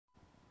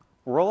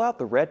Roll out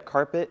the red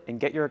carpet and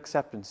get your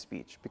acceptance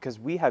speech because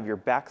we have your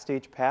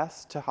Backstage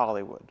Pass to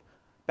Hollywood.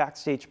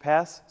 Backstage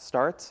Pass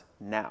starts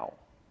now.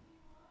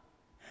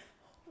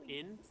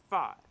 In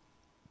 5,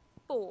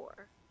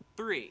 4,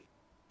 3.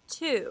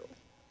 2.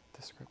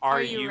 The script.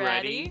 Are you you ready?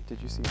 ready?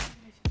 Did you see?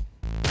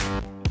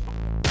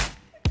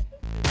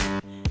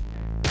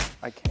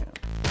 I can't.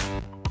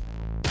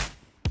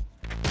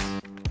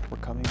 We're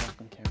coming back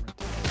on camera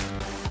today.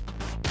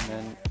 And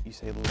then you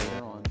say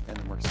later on, and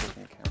then we're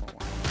skipping camera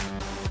one.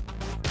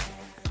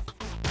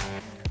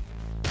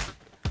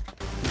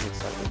 He's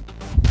excited.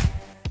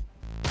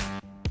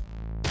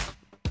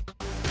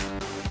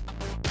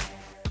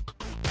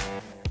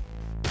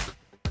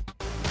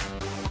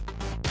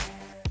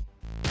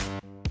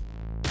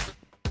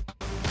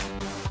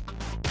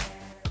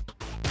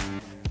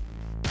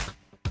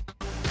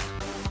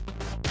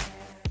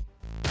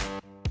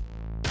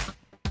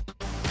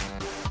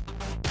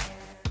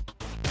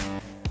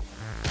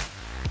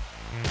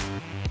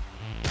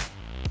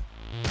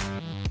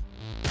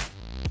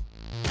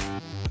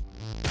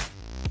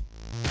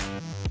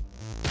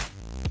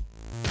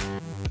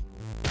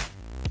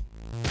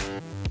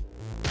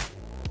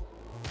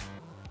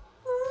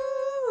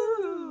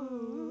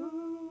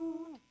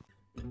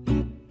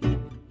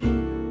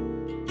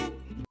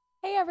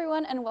 Hey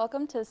everyone, and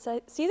welcome to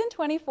season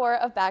 24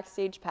 of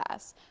Backstage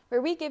Pass,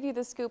 where we give you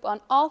the scoop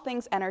on all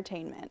things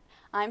entertainment.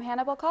 I'm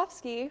Hannah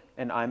Balkowski.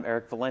 And I'm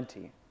Eric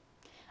Valenti.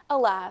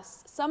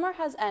 Alas, summer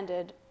has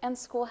ended and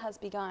school has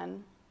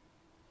begun.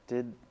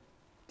 Did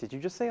you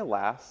just say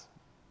alas?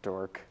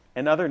 Dork.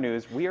 In other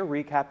news, we are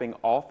recapping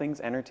all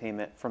things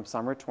entertainment from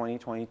summer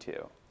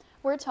 2022.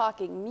 We're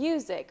talking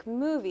music,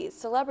 movies,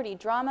 celebrity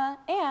drama,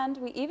 and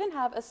we even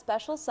have a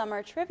special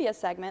summer trivia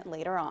segment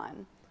later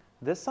on.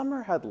 This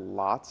summer had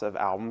lots of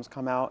albums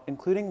come out,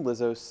 including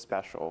Lizzo's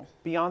Special,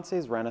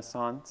 Beyoncé's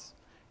Renaissance,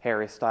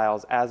 Harry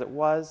Styles' As It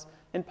Was,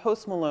 and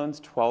Post Malone's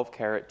 12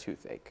 Carat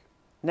Toothache.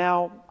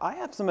 Now, I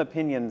have some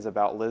opinions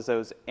about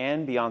Lizzo's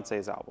and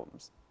Beyoncé's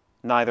albums.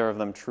 Neither of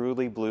them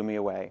truly blew me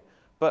away,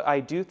 but I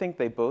do think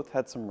they both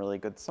had some really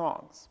good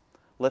songs.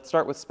 Let's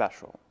start with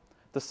Special.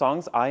 The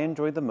songs I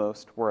enjoyed the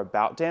most were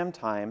About Damn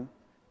Time,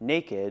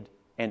 Naked,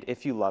 and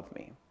If You Love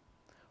Me.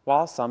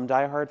 While some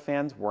diehard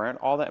fans weren't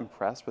all that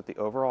impressed with the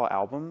overall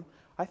album,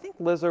 I think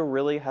Lizzo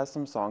really has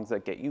some songs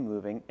that get you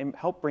moving and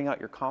help bring out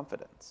your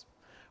confidence.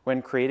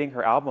 When creating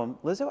her album,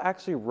 Lizzo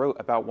actually wrote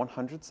about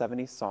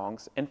 170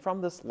 songs, and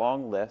from this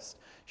long list,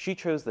 she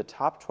chose the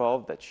top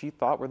 12 that she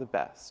thought were the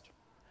best.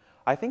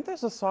 I think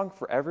there's a song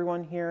for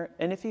everyone here,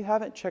 and if you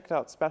haven't checked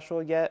out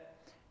Special yet,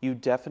 you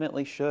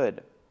definitely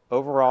should.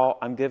 Overall,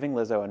 I'm giving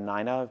Lizzo a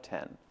 9 out of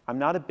 10. I'm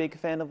not a big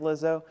fan of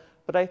Lizzo,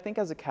 but I think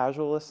as a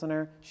casual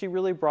listener, she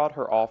really brought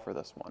her all for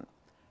this one.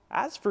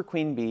 As for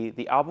Queen Bee,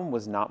 the album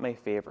was not my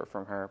favorite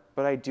from her,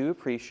 but I do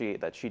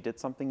appreciate that she did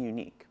something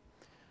unique.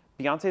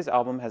 Beyoncé's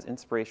album has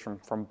inspiration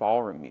from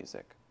ballroom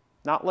music.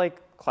 Not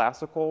like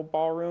classical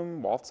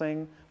ballroom,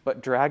 waltzing,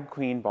 but drag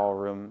queen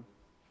ballroom,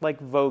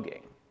 like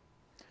voguing.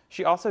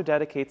 She also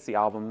dedicates the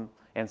album,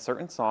 and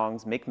certain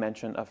songs make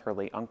mention of her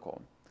late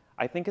uncle.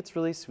 I think it's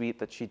really sweet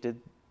that she did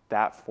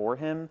that for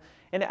him,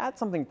 and it adds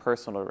something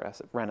personal to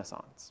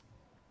Renaissance.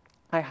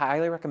 I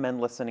highly recommend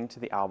listening to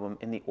the album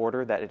in the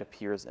order that it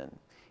appears in.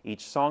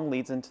 Each song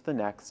leads into the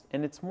next,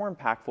 and it's more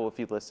impactful if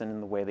you listen in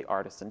the way the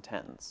artist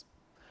intends.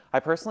 I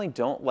personally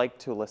don't like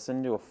to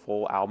listen to a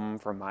full album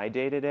for my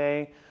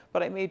day-to-day,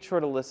 but I made sure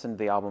to listen to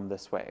the album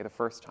this way the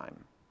first time.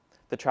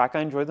 The track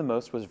I enjoyed the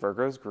most was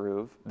Virgo's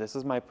Groove. This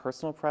is my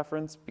personal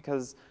preference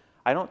because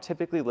I don't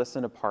typically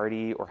listen to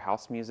party or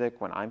house music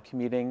when I'm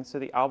commuting, so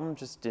the album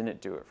just didn't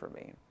do it for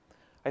me.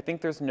 I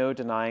think there's no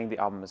denying the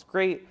album is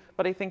great,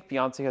 but I think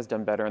Beyoncé has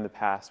done better in the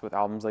past with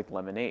albums like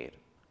Lemonade.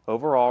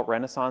 Overall,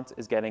 Renaissance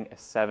is getting a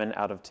 7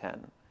 out of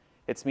 10.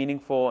 It's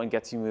meaningful and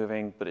gets you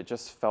moving, but it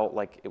just felt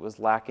like it was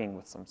lacking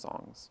with some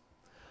songs.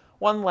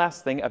 One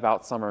last thing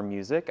about summer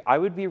music, I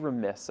would be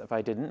remiss if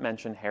I didn't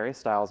mention Harry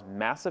Styles'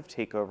 massive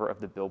takeover of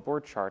the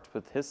Billboard charts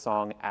with his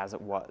song As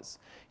It Was.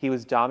 He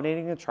was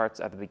dominating the charts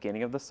at the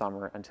beginning of the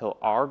summer until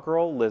our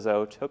girl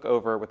Lizzo took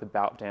over with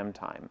About Damn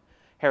Time.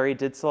 Harry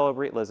did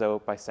celebrate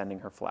Lizzo by sending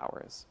her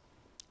flowers.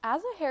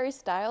 As a Harry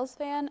Styles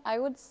fan, I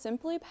would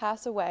simply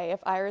pass away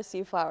if I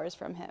received flowers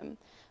from him.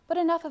 But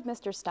enough of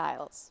Mr.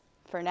 Styles.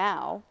 For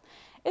now,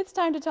 it's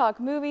time to talk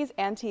movies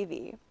and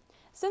TV.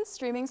 Since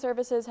streaming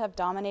services have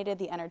dominated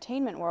the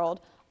entertainment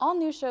world, all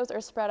new shows are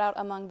spread out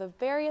among the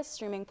various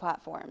streaming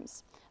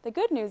platforms. The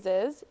good news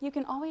is, you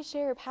can always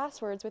share your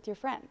passwords with your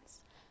friends.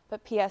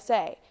 But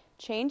PSA,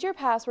 change your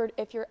password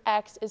if your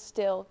ex is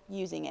still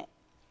using it.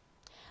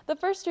 The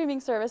first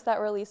streaming service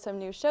that released some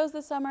new shows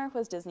this summer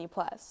was Disney+.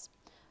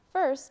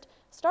 First,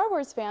 Star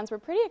Wars fans were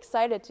pretty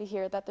excited to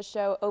hear that the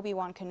show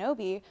Obi-Wan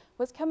Kenobi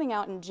was coming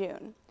out in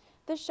June.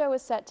 This show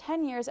is set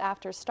 10 years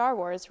after Star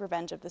Wars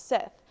Revenge of the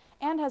Sith,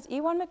 and has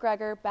Ewan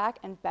McGregor back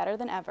and better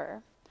than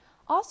ever.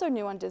 Also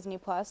new on Disney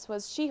Plus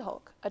was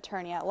She-Hulk,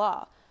 Attorney at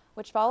Law,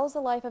 which follows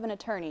the life of an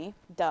attorney,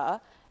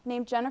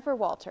 named Jennifer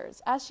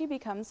Walters as she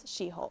becomes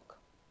She-Hulk.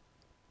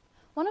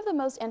 One of the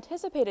most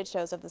anticipated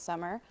shows of the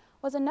summer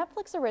was a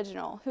Netflix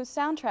original whose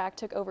soundtrack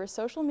took over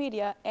social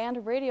media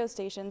and radio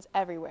stations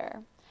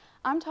everywhere.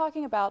 I'm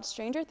talking about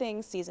Stranger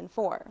Things Season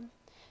 4.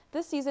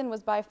 This season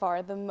was by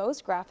far the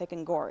most graphic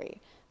and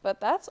gory,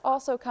 but that's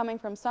also coming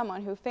from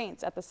someone who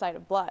faints at the sight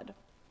of blood.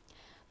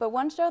 But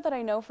one show that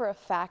I know for a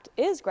fact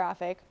is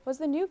graphic was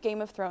the new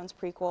Game of Thrones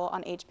prequel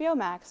on HBO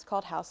Max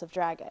called House of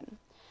Dragon.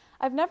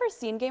 I've never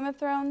seen Game of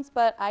Thrones,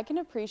 but I can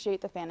appreciate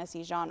the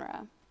fantasy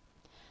genre.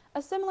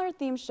 A similar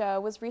themed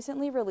show was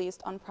recently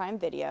released on Prime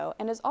Video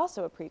and is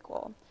also a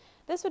prequel.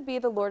 This would be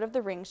the Lord of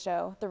the Rings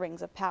show, The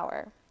Rings of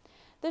Power.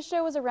 This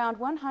show was around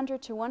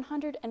 $100 to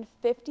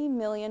 $150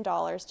 million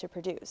to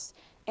produce,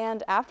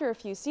 and after a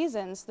few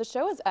seasons, the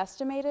show is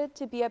estimated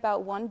to be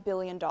about $1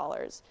 billion,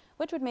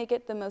 which would make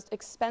it the most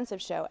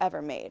expensive show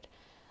ever made.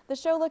 The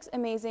show looks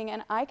amazing,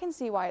 and I can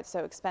see why it's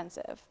so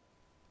expensive.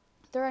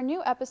 There are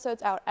new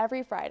episodes out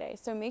every Friday,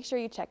 so make sure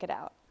you check it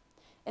out.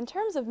 In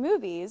terms of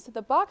movies,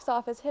 the box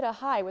office hit a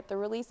high with the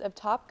release of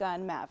Top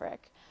Gun: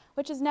 Maverick,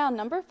 which is now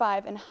number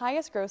 5 in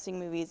highest grossing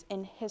movies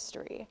in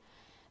history.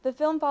 The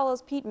film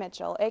follows Pete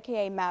Mitchell,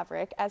 aka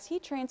Maverick, as he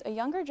trains a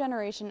younger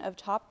generation of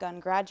Top Gun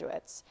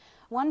graduates,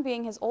 one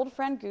being his old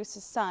friend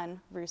Goose's son,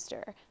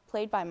 Rooster,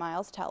 played by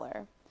Miles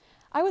Teller.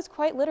 I was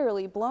quite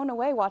literally blown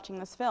away watching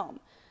this film.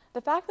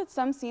 The fact that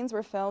some scenes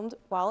were filmed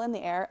while in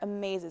the air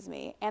amazes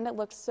me, and it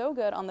looked so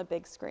good on the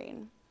big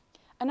screen.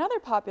 Another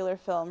popular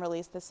film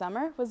released this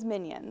summer was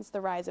Minions: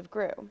 The Rise of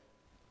Gru.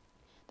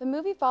 The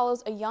movie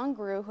follows a young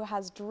Gru who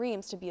has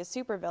dreams to be a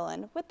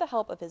supervillain with the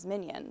help of his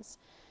minions.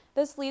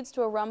 This leads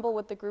to a rumble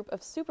with the group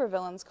of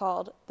supervillains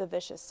called the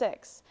Vicious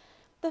Six.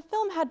 The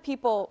film had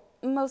people,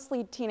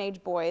 mostly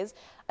teenage boys,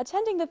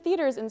 attending the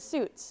theaters in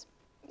suits.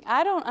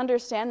 I don't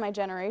understand my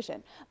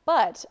generation,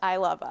 but I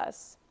love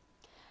us.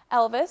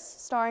 Elvis,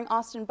 starring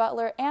Austin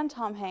Butler and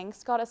Tom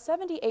Hanks, got a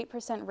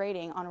 78%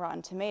 rating on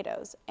Rotten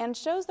Tomatoes and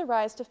shows the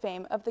rise to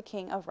fame of the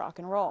king of rock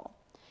and roll.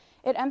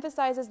 It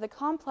emphasizes the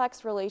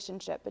complex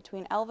relationship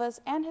between Elvis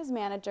and his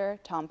manager,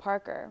 Tom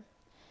Parker.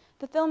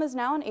 The film is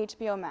now on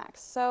HBO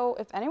Max, so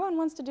if anyone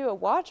wants to do a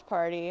watch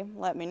party,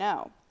 let me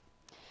know.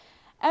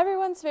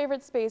 Everyone's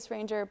favorite space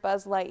ranger,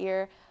 Buzz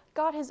Lightyear,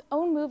 got his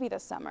own movie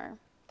this summer.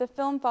 The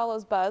film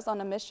follows Buzz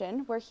on a mission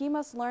where he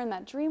must learn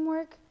that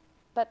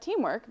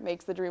teamwork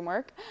makes the dream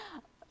work.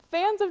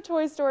 Fans of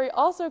Toy Story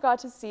also got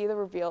to see the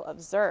reveal of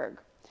Zurg.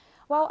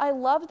 While I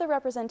loved the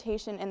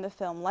representation in the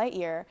film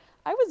Lightyear,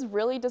 I was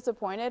really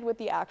disappointed with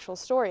the actual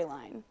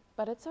storyline.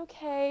 But it's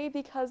okay,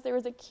 because there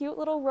was a cute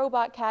little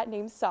robot cat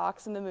named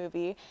Socks in the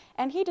movie,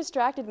 and he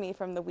distracted me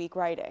from the weak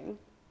writing.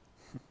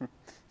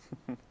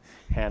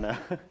 Hannah,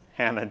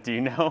 do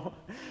you know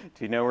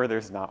where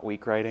there's not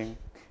weak writing?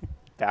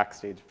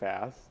 Backstage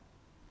Pass.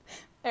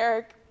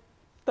 Eric,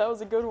 that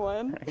was a good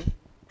one. Right?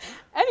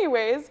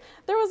 Anyways,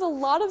 there was a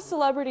lot of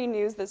celebrity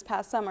news this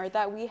past summer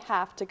that we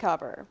have to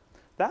cover.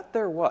 That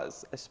there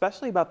was,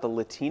 especially about the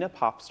Latina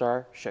pop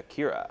star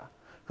Shakira,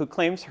 who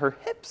claims her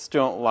hips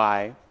don't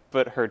lie,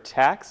 but her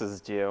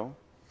taxes do.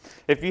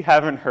 If you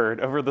haven't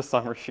heard, over the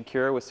summer,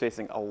 Shakira was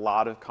facing a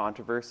lot of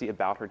controversy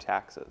about her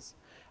taxes.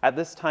 At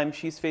this time,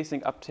 she's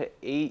facing up to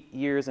 8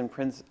 years in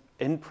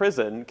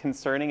prison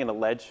concerning an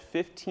alleged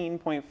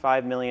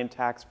 $15.5 million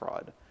tax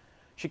fraud.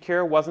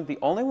 Shakira wasn't the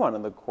only one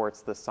in the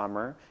courts this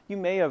summer. You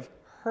may have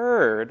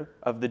heard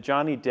of the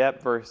Johnny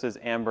Depp versus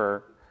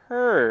Amber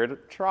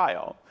Heard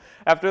trial.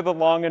 After the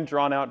long and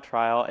drawn-out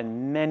trial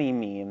and many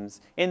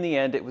memes, in the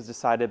end it was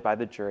decided by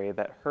the jury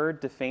that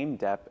Heard defamed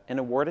Depp and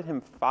awarded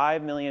him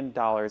 $5 million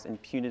in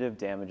punitive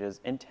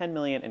damages and $10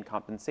 million in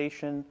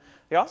compensation.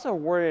 They also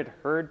awarded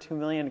Heard $2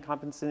 million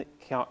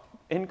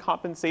in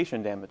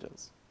compensation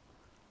damages.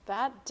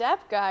 That Depp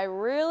guy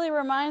really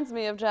reminds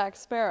me of Jack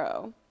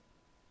Sparrow.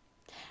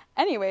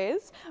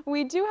 Anyways,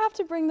 we do have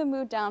to bring the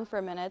mood down for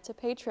a minute to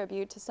pay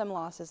tribute to some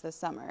losses this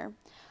summer.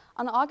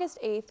 On August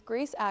 8th,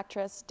 Grease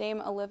actress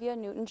Dame Olivia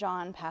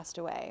Newton-John passed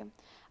away.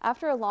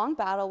 After a long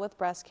battle with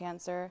breast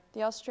cancer,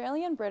 the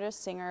Australian-British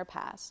singer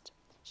passed.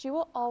 She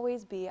will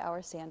always be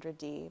our Sandra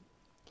Dee.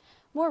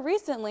 More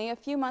recently, a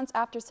few months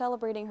after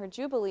celebrating her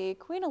Jubilee,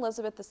 Queen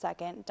Elizabeth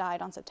II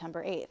died on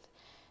September 8th.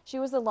 She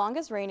was the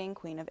longest reigning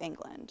Queen of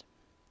England.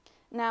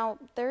 Now,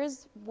 there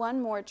is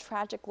one more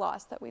tragic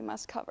loss that we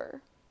must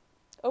cover.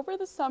 Over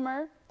the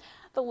summer,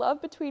 the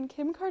love between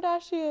Kim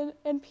Kardashian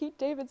and Pete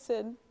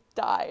Davidson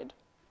died.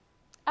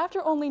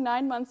 After only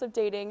 9 months of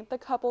dating, the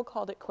couple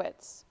called it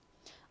quits.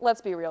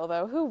 Let's be real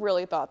though, who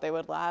really thought they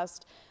would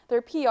last?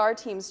 Their PR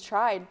teams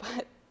tried,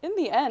 but in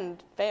the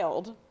end,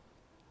 failed.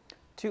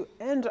 To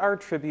end our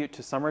tribute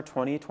to summer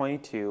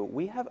 2022,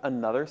 we have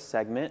another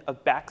segment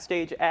of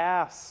Backstage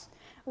Ass.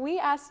 We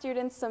asked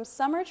students some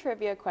summer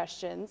trivia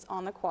questions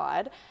on the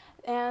quad,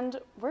 and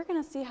we're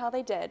gonna see how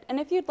they did. And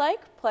if you'd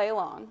like, play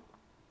along.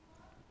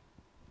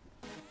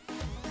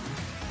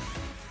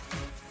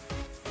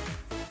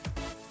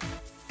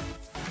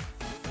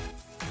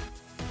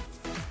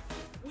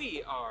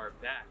 We are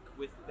back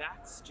with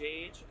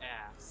Backstage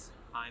Ass.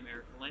 I'm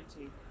Eric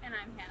Valenti. And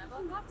I'm Hannah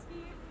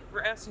Balkowski.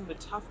 We're asking the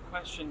tough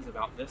questions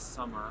about this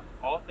summer,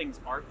 all things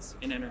arts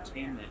and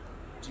entertainment.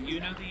 Do you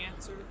know the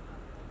answer?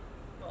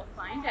 We'll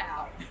find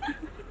out.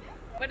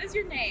 What is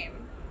your name?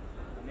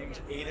 My name's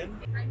Aiden.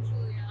 I'm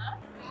Julia.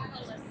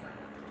 Alyssa.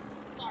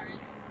 Lauren.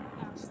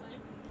 Ashley.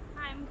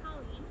 I'm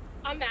Colleen.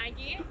 I'm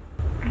Maggie.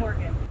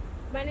 Morgan.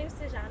 My name's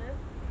Tejana.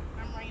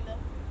 I'm Raina.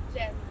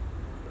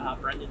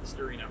 Jasmine. Brendan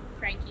Storino.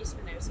 Frankie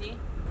Spinosi.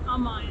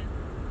 I'm Maya.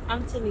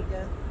 I'm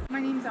Tanika. My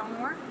name's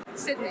Elmore.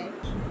 Sydney.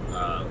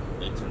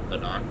 Vincent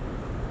Panon.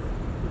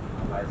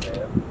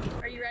 Isaiah.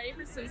 Are you ready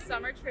for some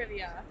summer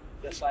trivia?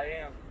 Yes, I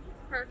am.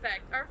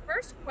 Perfect. Our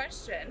first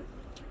question,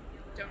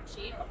 don't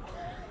cheat.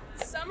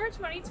 Summer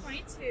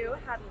 2022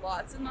 had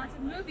lots and lots of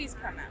movies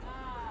come out.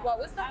 What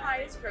was the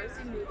highest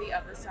grossing movie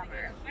of the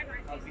summer?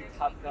 That'll be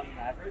Top Gun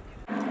Maverick.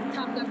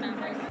 Top Gun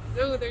Maverick.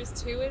 Ooh, there's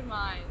two in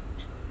mind.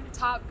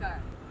 Top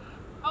Gun.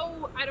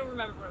 Oh, I don't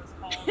remember what it was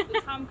called.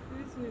 The Tom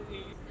Cruise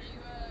movie.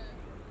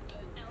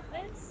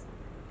 Elvis?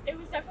 It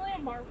was definitely a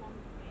Marvel movie.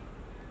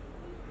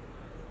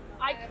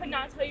 I could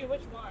not tell you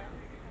which one.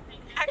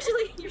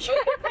 Actually, you're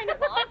kind of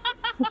wrong.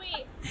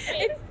 Wait,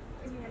 it's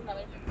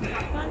another.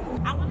 Top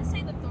Gun? I want to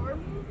say the Thor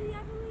movie,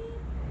 I believe.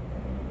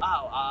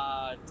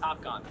 Oh,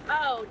 Top Gun.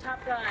 Oh,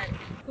 Top Gun.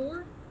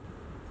 Thor?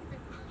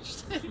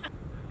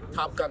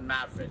 Top Gun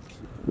Maverick.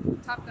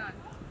 Top Gun.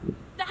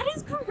 That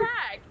is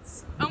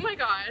correct. Oh my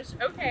gosh.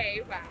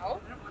 Okay,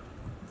 wow.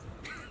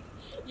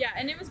 Yeah,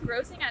 and it was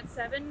grossing at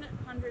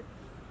 $700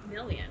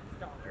 million.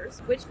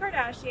 Which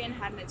Kardashian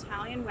had an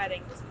Italian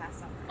wedding this past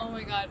summer? Oh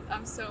my god,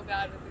 I'm so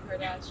bad with the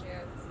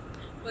Kardashians.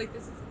 Like,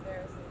 this is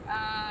embarrassing.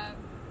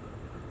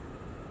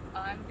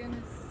 I'm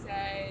gonna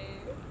say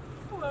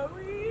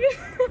Khloe.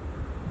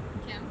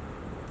 Kim.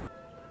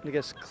 I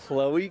guess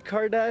Khloe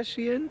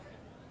Kardashian?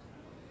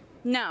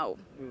 No.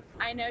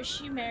 I know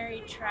she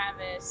married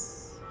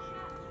Travis.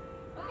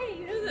 Okay,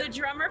 you know the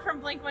drummer from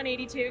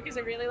Blink-182 because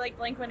I really like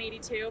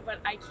Blink-182, but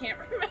I can't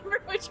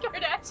remember which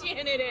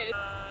Kardashian it is.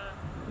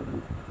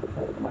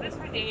 What is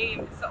her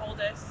name? It's the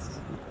oldest.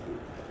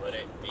 Would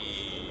it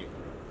be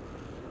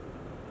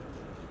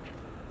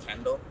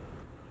Kendall?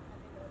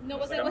 No,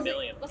 was Like it a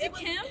million. Was it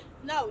Kim?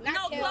 No, not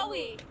No, Kim.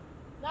 Chloe.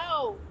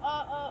 No,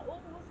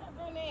 what's that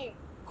girl name?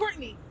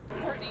 Courtney.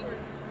 Courtney.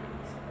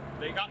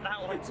 They got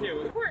that one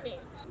too. Courtney.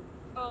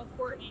 Oh,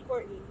 Courtney.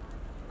 Courtney.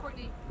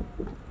 Courtney.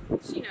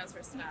 She knows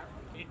her stuff.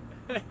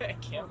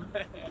 Kim.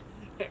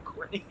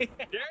 Courtney.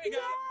 There you go.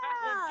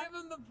 Give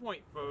him the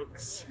point,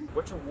 folks.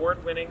 Which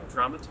award-winning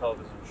drama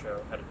television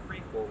show had a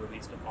prequel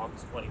released on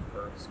August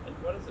 21st, and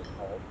what is it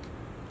called?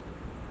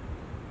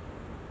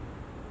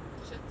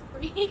 Shit's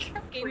Creek.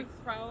 Game of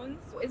Thrones.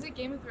 Is it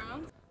Game of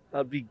Thrones?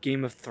 That'd be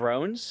Game of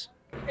Thrones.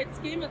 It's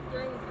Game of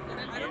Thrones.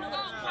 I don't know what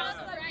it's House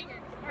called. of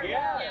Dragons.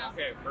 Yeah.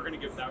 Okay, we're gonna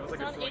give that was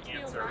like It's a on joint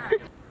HBO answer. Max.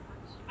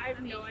 I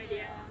have no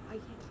idea.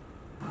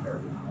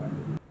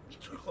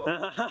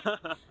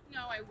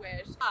 No, I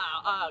wish.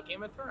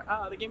 Game of Thrones.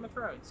 The Game of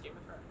Thrones. Game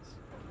of Thrones.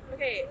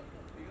 Okay,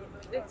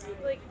 it's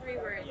like 3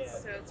 words,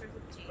 so it starts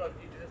with G. Oh,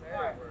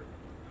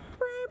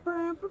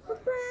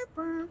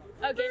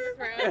 Game of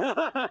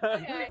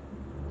Thrones. Okay.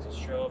 It's a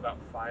show about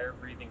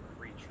fire-breathing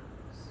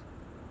creatures.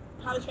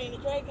 How to Train a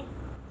Dragon.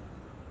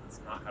 It's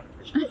not How to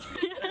Train a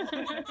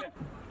Dragon.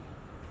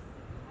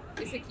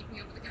 Is it Keeping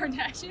Up with the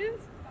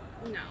Kardashians?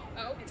 No.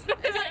 Oh. It's on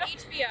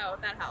HBO,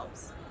 that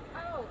helps.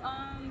 Oh,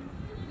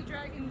 the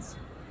dragons.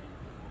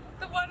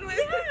 The one with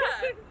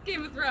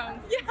Game of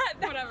Thrones.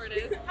 yeah, Whatever it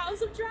is.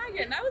 House of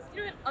Dragon. That was, you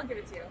know what, I'll give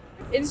it to you.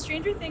 In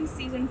Stranger Things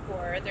season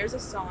 4, there's a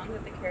song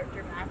that the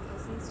character Max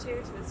listens to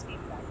escape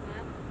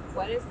Vecna.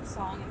 What is the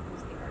song and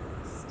who's the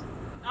artist?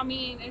 I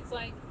mean, it's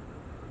like,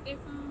 if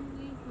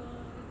only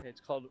one. It's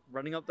called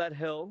Running Up That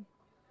Hill.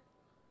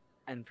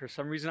 And for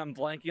some reason I'm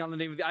blanking on the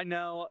name of the Running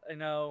Up the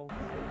Hill,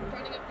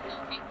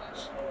 Kate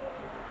Bush.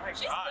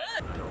 She's good.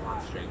 I don't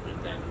watch Stranger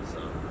Things, so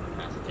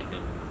pass a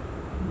ticket.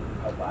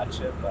 I'll watch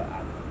it, but I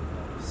don't know.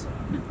 So.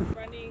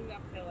 Running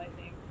uphill, I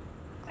think.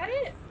 That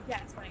is.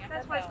 Yeah, it's running up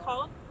That's that what hill. it's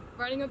called.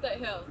 Running Up That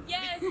Hill.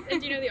 Yes.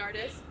 And do you know the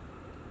artist?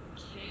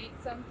 Kate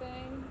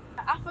something.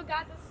 I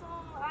forgot the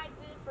song. I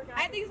did forget.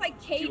 I think it's like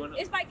Kate. wanna-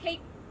 It's by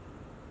Kate.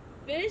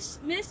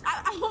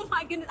 Oh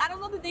my goodness, I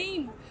don't know the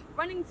name.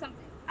 Running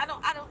something. I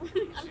don't.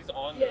 She's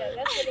on Yeah,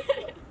 that's what it's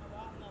called.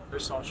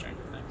 There's all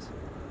Stranger Things.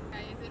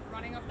 Okay, is it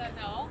Running Up That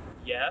Hill?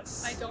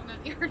 Yes. I don't know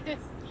the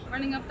artist.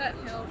 Running Up That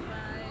Hill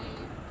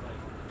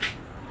by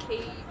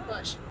Kate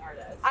Bush.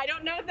 I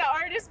don't know the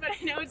artist, but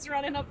I know it's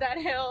running up that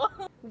hill.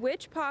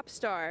 Which pop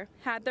star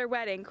had their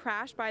wedding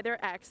crashed by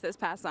their ex this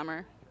past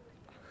summer?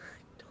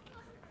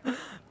 All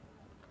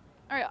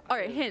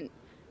right, hint.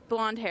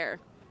 Blonde hair.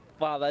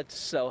 Wow, that's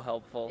so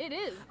helpful. It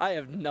is. I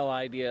have no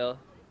idea.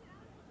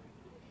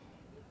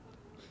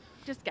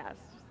 Just guess.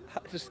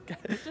 Just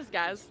Just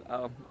guess.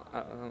 I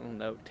don't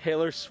know.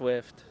 Taylor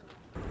Swift.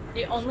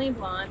 The only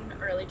blonde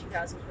early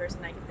 2000s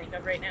person I can think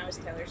of right now is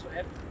Taylor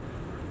Swift.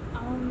 No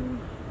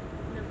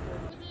clue.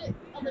 Was it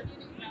Olivia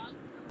Newton-John?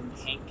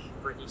 Hank,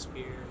 Britney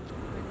Spears.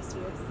 Britney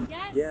Spears.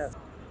 Yes. Yeah.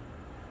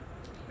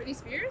 Britney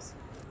Spears?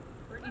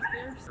 Britney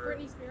Spears?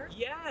 Britney Spears?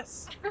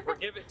 Yes. We'll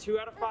give it 2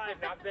 out of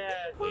 5. Not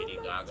bad. Lady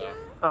Gaga. That's a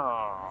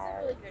Oh.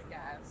 really good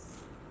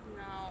guess.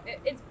 No,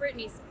 it's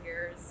Britney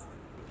Spears.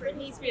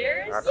 Britney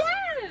Spears?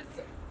 Yes!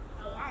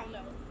 Oh, I don't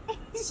know.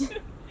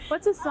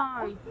 What's a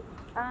song?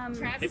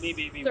 Hit me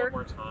baby one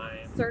more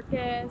time.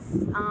 Circus.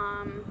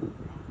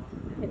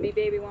 Hit me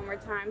baby one more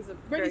time.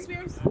 Britney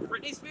Spears?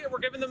 Britney Spears, we're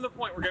giving them the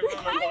point. We're giving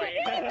them the point.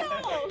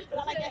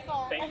 I like that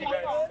song. Thank you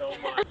guys so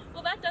much.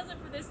 Well, that does it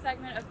for this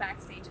segment of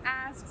Backstage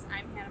Asks.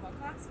 I'm Hannah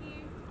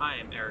Balkowski, I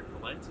am Eric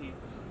Valenti.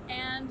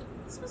 and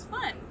this was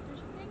fun. Don't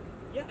you think?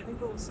 Yeah, I think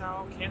the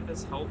LaSalle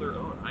campus held their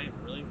own. I am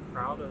really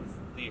proud of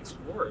the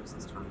explorers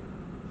this time.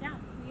 Yeah,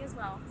 me as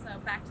well. So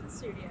back to the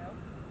studio.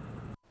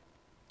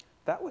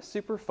 That was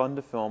super fun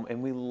to film,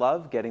 and we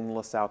love getting the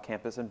LaSalle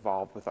campus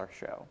involved with our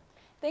show.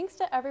 Thanks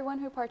to everyone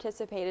who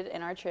participated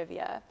in our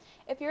trivia.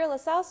 If you're a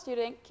LaSalle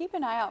student, keep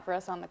an eye out for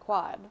us on the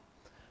quad.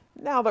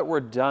 Now that we're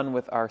done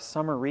with our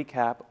summer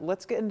recap,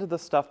 let's get into the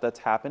stuff that's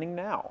happening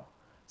now.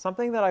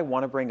 Something that I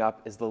want to bring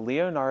up is the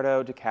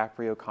Leonardo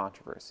DiCaprio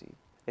controversy.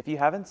 If you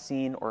haven't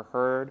seen or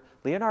heard,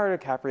 Leonardo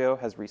DiCaprio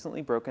has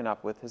recently broken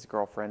up with his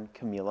girlfriend,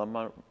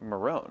 Camila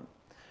Morrone,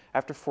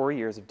 after 4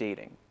 years of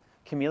dating.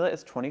 Camila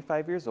is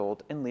 25 years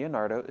old and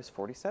Leonardo is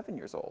 47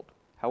 years old.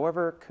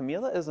 However,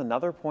 Camila is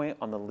another point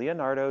on the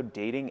Leonardo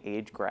dating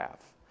age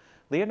graph.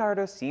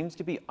 Leonardo seems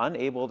to be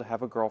unable to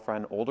have a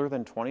girlfriend older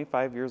than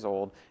 25 years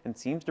old and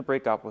seems to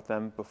break up with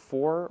them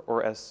before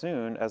or as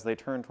soon as they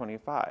turn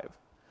 25.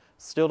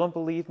 Still don't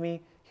believe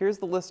me? Here's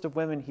the list of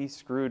women he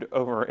screwed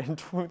over in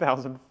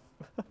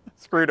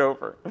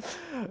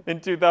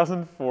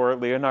 2004,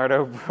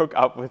 Leonardo broke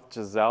up with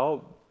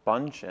Gisele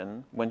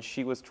Bündchen when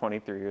she was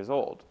 23 years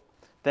old.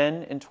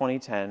 Then, in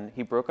 2010,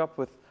 he broke up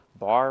with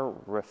Bar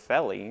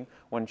Raffaelli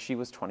when she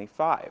was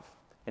 25.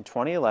 In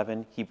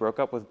 2011, he broke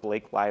up with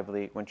Blake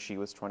Lively when she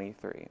was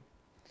 23.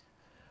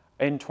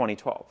 In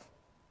 2012,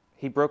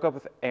 he broke up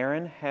with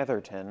Erin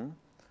Heatherton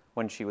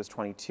when she was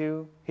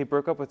 22. He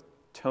broke up with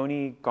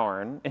Tony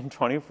Garn in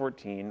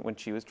 2014 when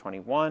she was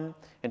 21.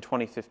 In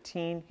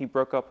 2015, he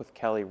broke up with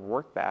Kelly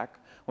Rourke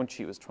when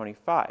she was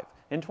 25.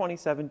 In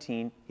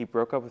 2017, he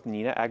broke up with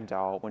Nina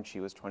Agdal when she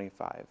was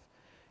 25.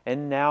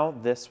 And now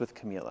this with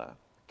Camila.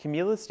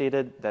 Camila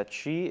stated that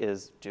she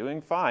is doing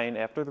fine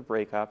after the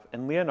breakup,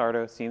 and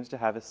Leonardo seems to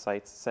have his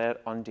sights set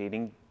on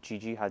dating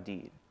Gigi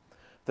Hadid.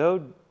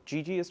 Though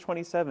Gigi is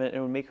 27, it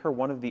would make her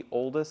one of the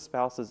oldest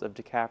spouses of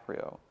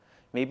DiCaprio.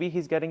 Maybe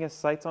he's getting his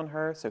sights on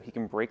her so he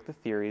can break the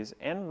theories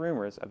and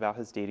rumors about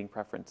his dating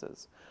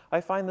preferences.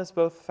 I find this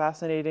both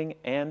fascinating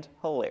and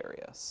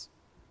hilarious.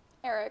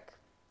 Eric,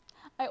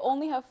 I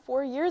only have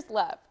 4 years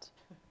left.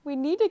 We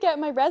need to get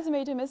my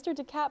resume to Mr.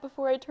 DiCap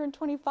before I turn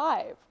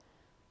 25.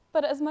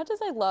 But as much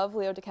as I love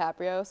Leo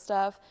DiCaprio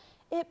stuff,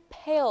 it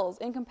pales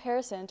in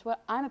comparison to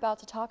what I'm about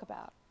to talk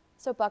about.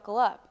 So buckle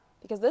up,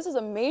 because this is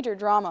a major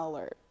drama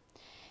alert.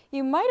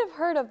 You might have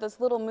heard of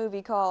this little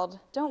movie called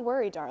Don't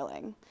Worry,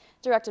 Darling,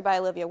 directed by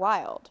Olivia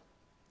Wilde.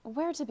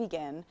 Where to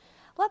begin?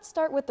 Let's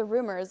start with the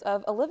rumors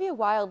of Olivia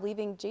Wilde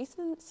leaving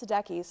Jason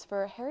Sudeikis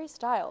for Harry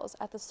Styles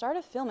at the start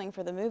of filming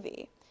for the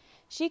movie.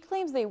 She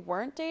claims they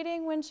weren't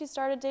dating when she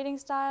started dating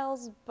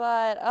Styles,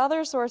 but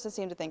other sources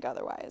seem to think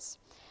otherwise.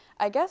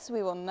 I guess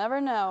we will never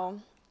know.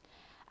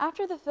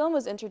 After the film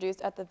was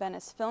introduced at the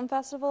Venice Film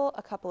Festival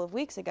a couple of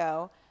weeks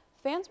ago,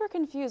 fans were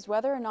confused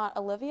whether or not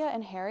Olivia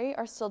and Harry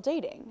are still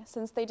dating,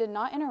 since they did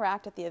not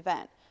interact at the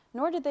event,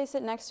 nor did they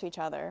sit next to each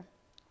other.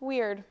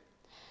 Weird.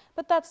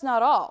 But that's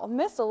not all.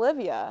 Miss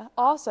Olivia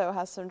also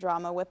has some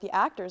drama with the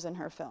actors in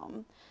her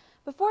film.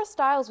 Before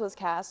Styles was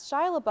cast,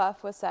 Shia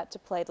LaBeouf was set to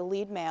play the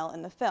lead male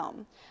in the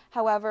film.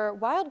 However,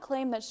 Wilde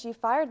claimed that she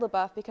fired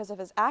LaBeouf because of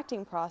his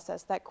acting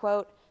process that,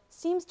 quote,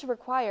 seems to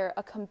require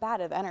a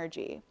combative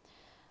energy.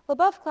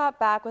 LaBeouf clapped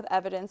back with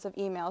evidence of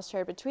emails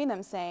shared between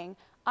them saying,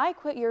 I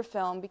quit your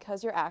film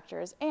because you're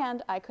actors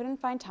and I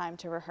couldn't find time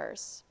to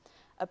rehearse.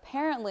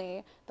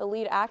 Apparently, the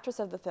lead actress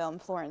of the film,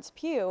 Florence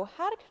Pugh,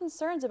 had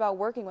concerns about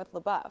working with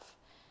LaBeouf.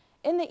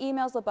 In the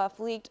emails LaBeouf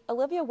leaked,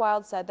 Olivia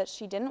Wilde said that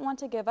she didn't want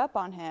to give up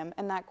on him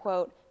and that,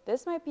 quote,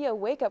 this might be a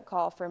wake-up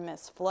call for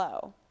Miss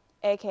Flo,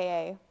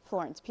 aka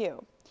Florence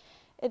Pugh.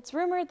 It's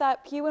rumored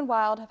that Pugh and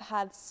Wilde have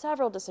had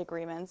several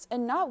disagreements,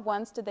 and not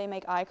once did they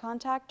make eye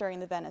contact during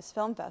the Venice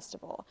Film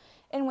Festival,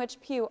 in which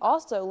Pugh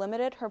also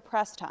limited her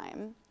press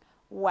time.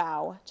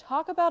 Wow,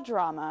 talk about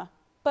drama.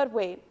 But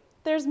wait,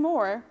 there's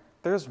more.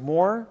 There's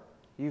more?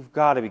 You've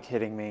got to be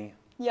kidding me.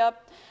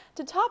 Yep.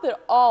 To top it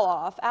all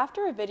off,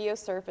 after a video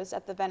surfaced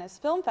at the Venice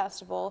Film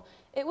Festival,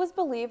 it was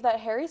believed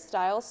that Harry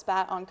Styles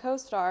spat on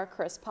co-star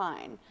Chris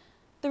Pine.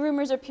 The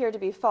rumors appear to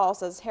be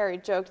false, as Harry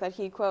joked that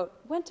he, quote,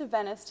 went to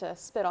Venice to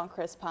spit on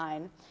Chris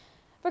Pine.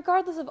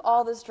 Regardless of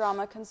all this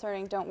drama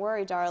concerning Don't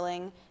Worry,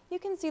 Darling, you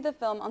can see the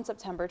film on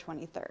September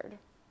 23rd.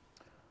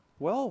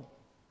 Well,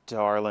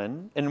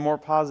 darling, in more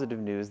positive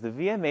news, the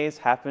VMAs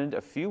happened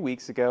a few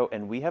weeks ago,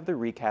 and we have the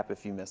recap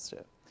if you missed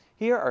it.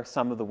 Here are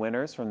some of the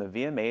winners from the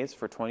VMAs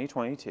for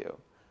 2022.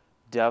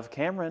 Dove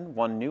Cameron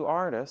won New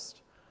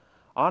Artist.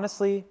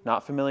 Honestly,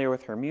 not familiar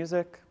with her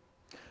music.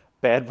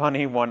 Bad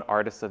Bunny won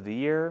Artist of the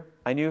Year.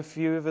 I knew a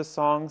few of his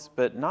songs,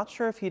 but not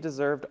sure if he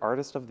deserved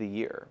Artist of the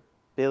Year.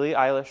 Billie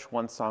Eilish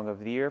won Song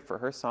of the Year for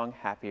her song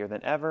Happier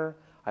Than Ever.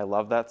 I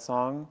love that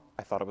song.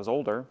 I thought it was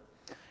older.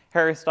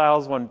 Harry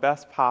Styles won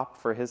Best Pop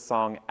for his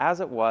song As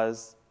It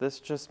Was. This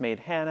just made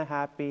Hannah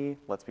happy,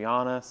 let's be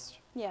honest.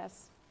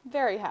 Yes,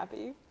 very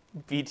happy.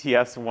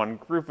 BTS won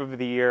Group of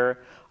the Year.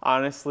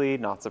 Honestly,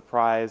 not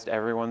surprised.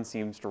 Everyone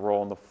seems to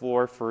roll on the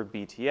floor for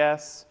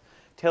BTS.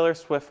 Taylor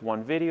Swift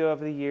won Video of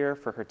the Year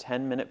for her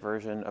 10-minute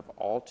version of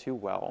All Too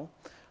Well.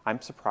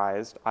 I'm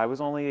surprised. I was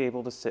only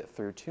able to sit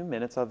through 2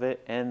 minutes of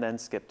it and then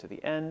skip to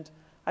the end.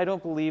 I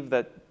don't believe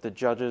that the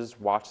judges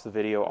watched the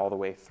video all the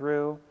way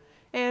through.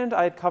 And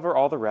I'd cover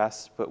all the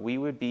rest, but we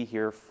would be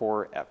here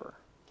forever.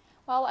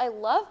 While I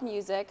love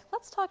music,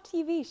 let's talk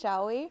TV,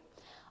 shall we?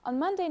 On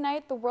Monday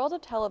night, the world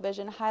of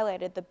television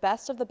highlighted the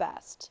best of the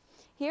best.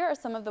 Here are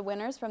some of the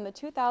winners from the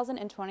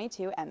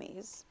 2022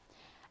 Emmys.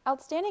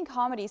 Outstanding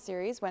Comedy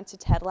Series went to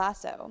Ted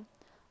Lasso.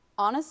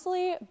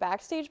 Honestly,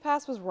 Backstage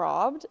Pass was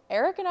robbed.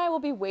 Eric and I will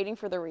be waiting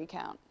for the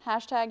recount.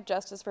 Hashtag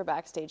justice for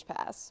Backstage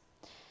Pass.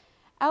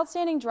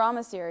 Outstanding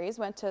Drama Series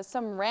went to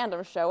some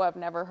random show I've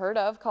never heard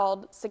of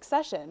called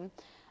Succession.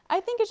 I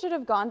think it should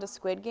have gone to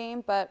Squid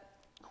Game, but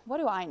what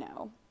do I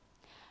know?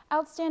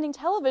 Outstanding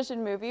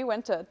Television Movie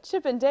went to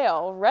Chip and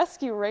Dale,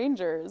 Rescue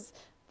Rangers.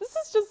 This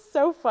is just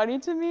so funny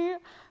to me.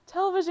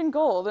 Television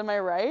gold, am I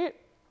right?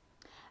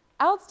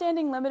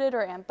 Outstanding Limited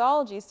or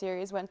Anthology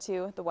Series went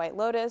to The White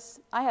Lotus.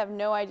 I have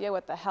no idea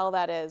what the hell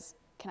that is.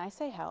 Can I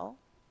say hell?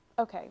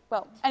 Okay,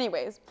 well,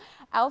 anyways.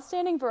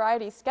 Outstanding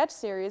Variety Sketch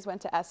Series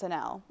went to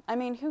SNL. I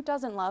mean, who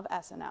doesn't love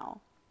SNL?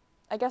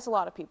 I guess a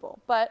lot of people,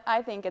 but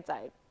I think it's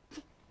aight.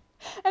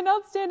 An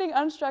outstanding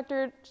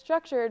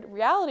structured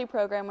reality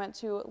program went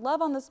to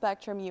Love on the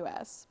Spectrum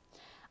US.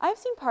 I've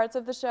seen parts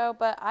of the show,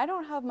 but I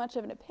don't have much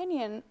of an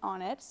opinion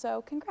on it,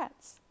 so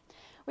congrats.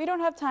 We don't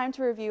have time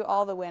to review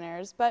all the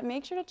winners, but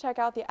make sure to check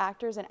out the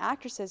actors and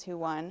actresses who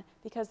won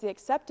because the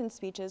acceptance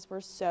speeches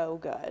were so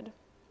good.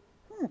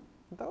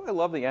 Though I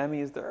love the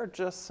Emmys, there are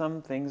just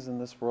some things in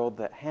this world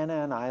that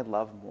Hannah and I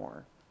love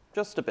more.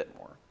 Just a bit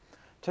more.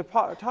 To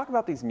talk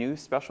about these new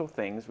special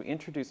things, we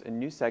introduce a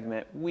new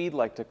segment we'd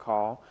like to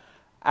call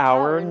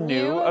Our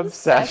New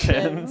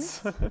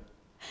Obsessions.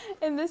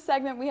 In this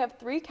segment, we have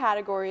 3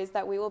 categories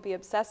that we will be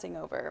obsessing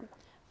over.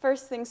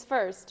 First things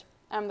first,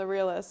 I'm the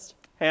realist.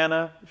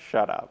 Hannah,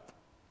 shut up.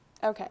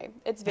 Okay,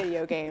 it's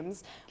video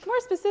games. More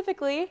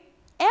specifically,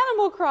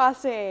 Animal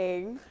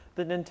Crossing.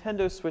 The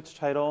Nintendo Switch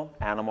title,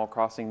 Animal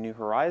Crossing New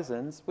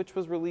Horizons, which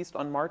was released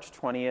on March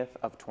 20th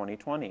of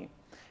 2020.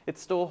 It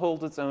still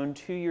holds its own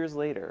 2 years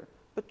later.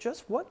 But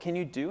just what can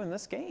you do in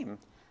this game?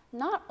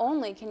 Not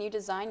only can you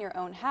design your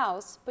own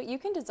house, but you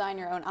can design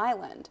your own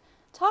island.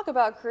 Talk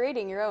about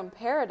creating your own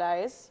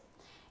paradise.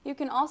 You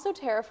can also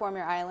terraform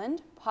your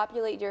island,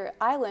 populate your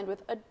island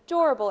with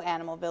adorable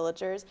animal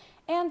villagers,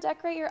 and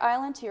decorate your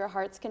island to your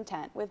heart's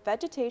content with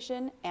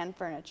vegetation and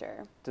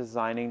furniture.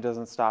 Designing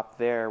doesn't stop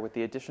there with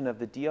the addition of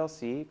the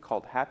DLC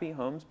called Happy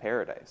Homes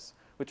Paradise,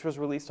 which was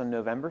released on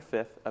November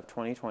 5th of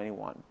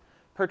 2021.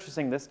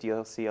 Purchasing this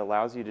DLC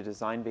allows you to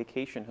design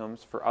vacation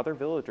homes for other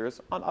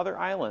villagers on other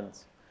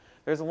islands.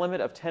 There's a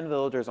limit of 10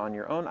 villagers on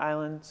your own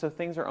island, so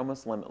things are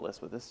almost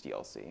limitless with this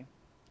DLC.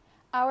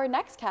 Our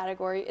next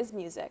category is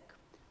music.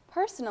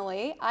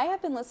 Personally, I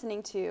have been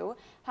listening to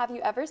Have You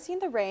Ever Seen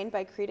the Rain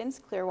by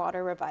Creedence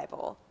Clearwater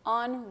Revival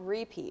on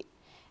repeat.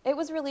 It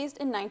was released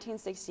in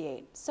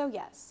 1968, so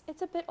yes,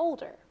 it's a bit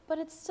older, but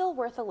it's still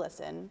worth a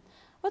listen.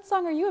 What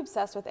song are you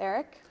obsessed with,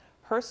 Eric?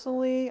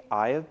 Personally,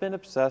 I have been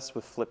obsessed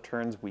with Flip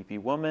Turn's Weepy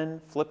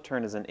Woman. Flip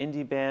Turn is an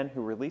indie band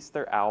who released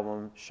their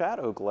album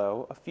Shadow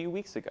Glow a few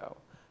weeks ago.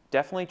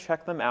 Definitely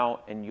check them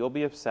out and you'll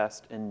be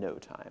obsessed in no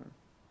time.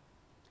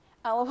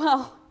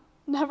 LOL,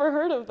 never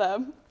heard of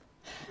them.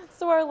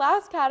 So our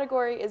last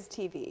category is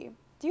TV.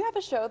 Do you have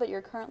a show that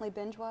you're currently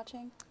binge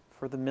watching?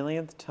 For the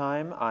millionth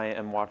time, I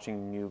am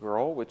watching New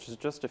Girl, which is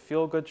just a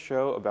feel-good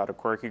show about a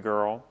quirky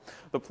girl.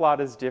 The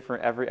plot is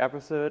different every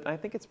episode, and I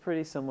think it's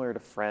pretty similar to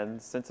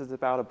Friends since it's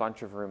about a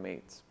bunch of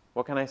roommates.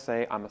 What can I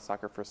say? I'm a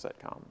sucker for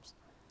sitcoms.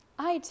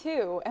 I,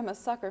 too, am a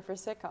sucker for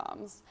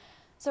sitcoms.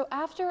 So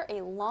after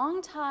a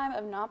long time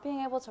of not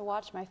being able to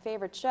watch my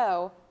favorite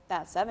show,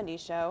 That 70s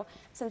Show,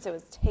 since it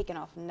was taken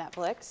off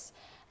Netflix,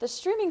 the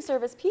streaming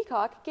service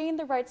Peacock gained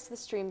the rights to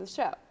stream the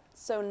show.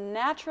 So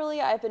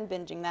naturally, I've been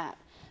binging that.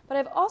 But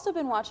I've also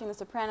been watching The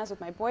Sopranos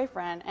with my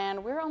boyfriend,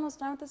 and we're almost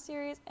done with the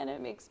series, and it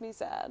makes me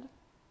sad.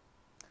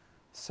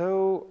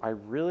 So I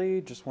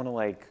really just want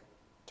to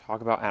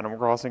talk about Animal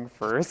Crossing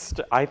first.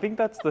 I think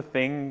that's the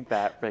thing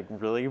that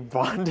really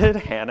bonded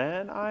Hannah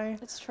and I.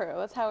 It's true.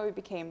 That's how we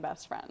became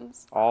best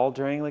friends. All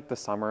during the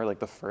summer,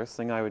 the first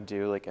thing I would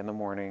do in the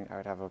morning, I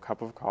would have a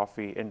cup of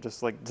coffee and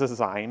just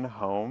design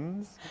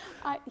homes.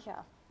 Yeah.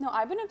 No,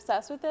 I've been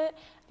obsessed with it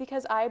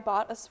because I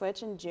bought a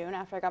Switch in June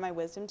after I got my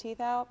wisdom teeth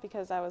out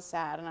because I was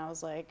sad and I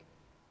was like,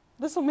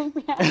 this will make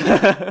me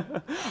happy.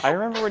 I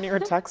remember when you were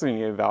texting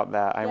me about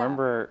that. I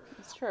remember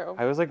it's true.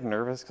 I was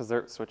nervous because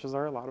their Switches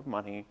are a lot of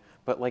money.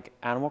 But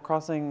Animal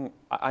Crossing,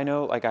 I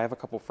know I have a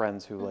couple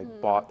friends who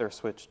bought their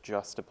Switch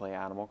just to play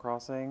Animal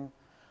Crossing.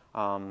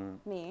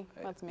 Me.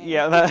 That's me.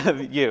 Yeah,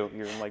 you're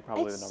like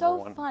probably It's the number so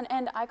one. fun,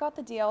 and I got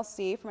the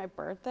DLC for my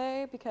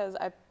birthday because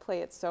I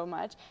play it so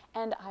much,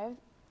 and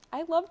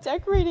I love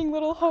decorating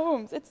little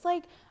homes. It's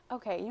like,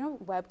 okay, you know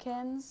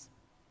Webkins?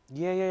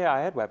 Yeah. I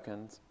had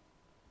Webkins.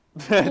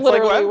 It's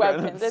Literally like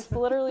Webkins. It's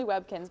literally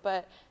Webkins,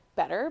 but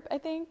better, I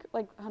think,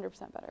 like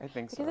 100% better. I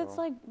think because so. it's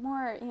like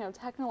more,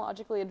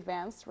 technologically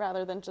advanced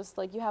rather than just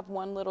like you have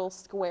one little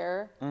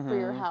square for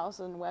your house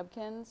in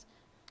Webkins.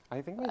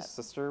 I think my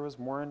sister was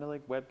more into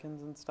like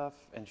Webkins and stuff,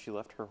 and she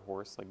left her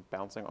horse like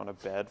bouncing on a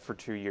bed for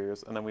 2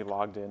 years, and then we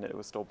logged in and it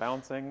was still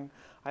bouncing.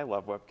 I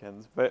love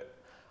Webkins, but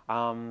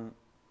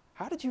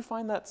how did you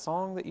find that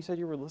song that you said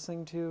you were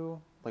listening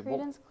to? Like,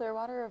 Creedence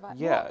Clearwater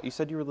Revival. yeah, you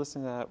said you were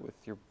listening to that with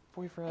your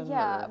boyfriend.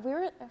 Yeah,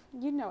 or?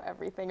 you know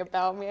everything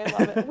about me. I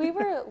love it. We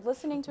were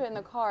listening to it in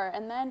the car,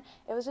 and then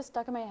it was just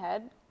stuck in my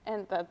head,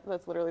 and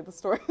that's literally the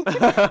story. What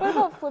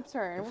about Flip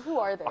Turn? Who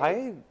are they?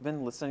 I've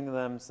been listening to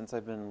them since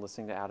I've been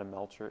listening to Adam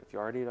Melcher. If you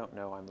already don't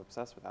know, I'm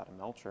obsessed with Adam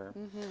Melcher.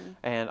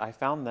 And I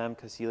found them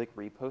because he like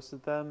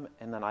reposted them,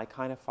 and then I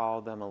kind of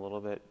followed them a little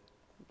bit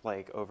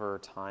like over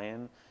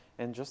time.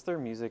 And just their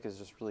music is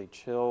just really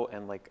chill,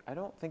 and like I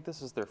don't think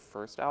this is their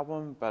first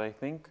album, but I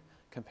think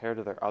compared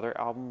to their other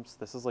albums,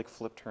 this is like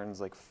Flip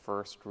Turn's like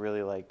first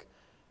really like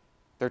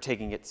they're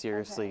taking it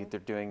seriously. Okay. They're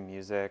doing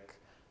music.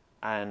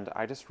 And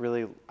I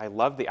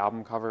loved the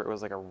album cover. It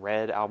was like a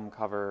red album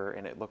cover,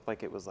 and it looked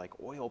like it was like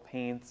oil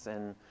paints.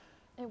 And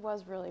It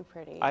was really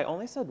pretty. I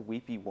only said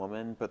Weepy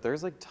Woman, but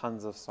there's like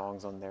tons of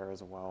songs on there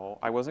as well.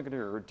 I wasn't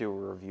going to do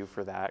a review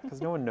for that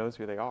because no one knows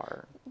who they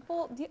are.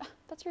 Well,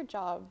 that's your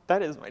job.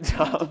 That is my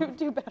job.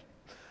 Do better.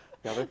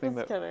 The other thing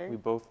Just that kidding. we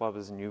both love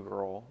is New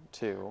Girl,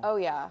 too. Oh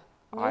yeah,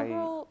 New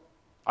Girl.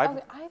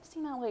 I've I've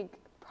seen that like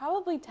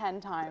probably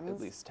 10 times.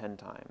 at least 10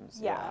 times.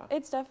 Yeah,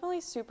 it's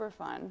definitely super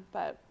fun,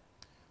 but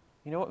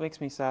You know what makes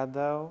me sad,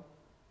 though?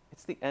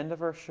 It's the end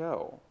of our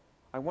show.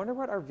 I wonder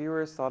what our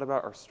viewers thought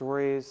about our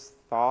stories,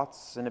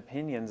 thoughts, and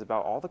opinions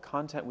about all the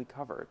content we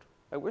covered.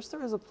 I wish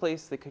there was a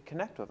place they could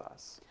connect with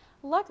us.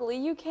 luckily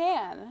you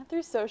can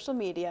through social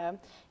media.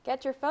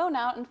 Get your phone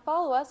out and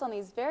follow us on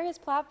these various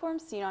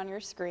platforms seen on your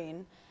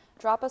screen.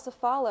 Drop us a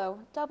follow,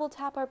 double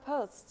tap our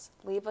posts,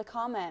 leave a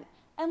comment,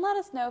 and let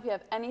us know if you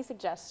have any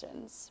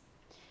suggestions.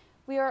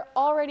 We are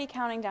already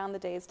counting down the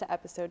days to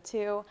episode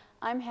 2.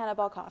 I'm Hannah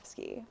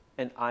Balkowski.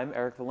 And I'm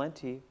Eric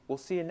Valenti. We'll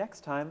see you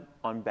next time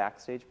on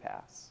Backstage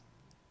Pass.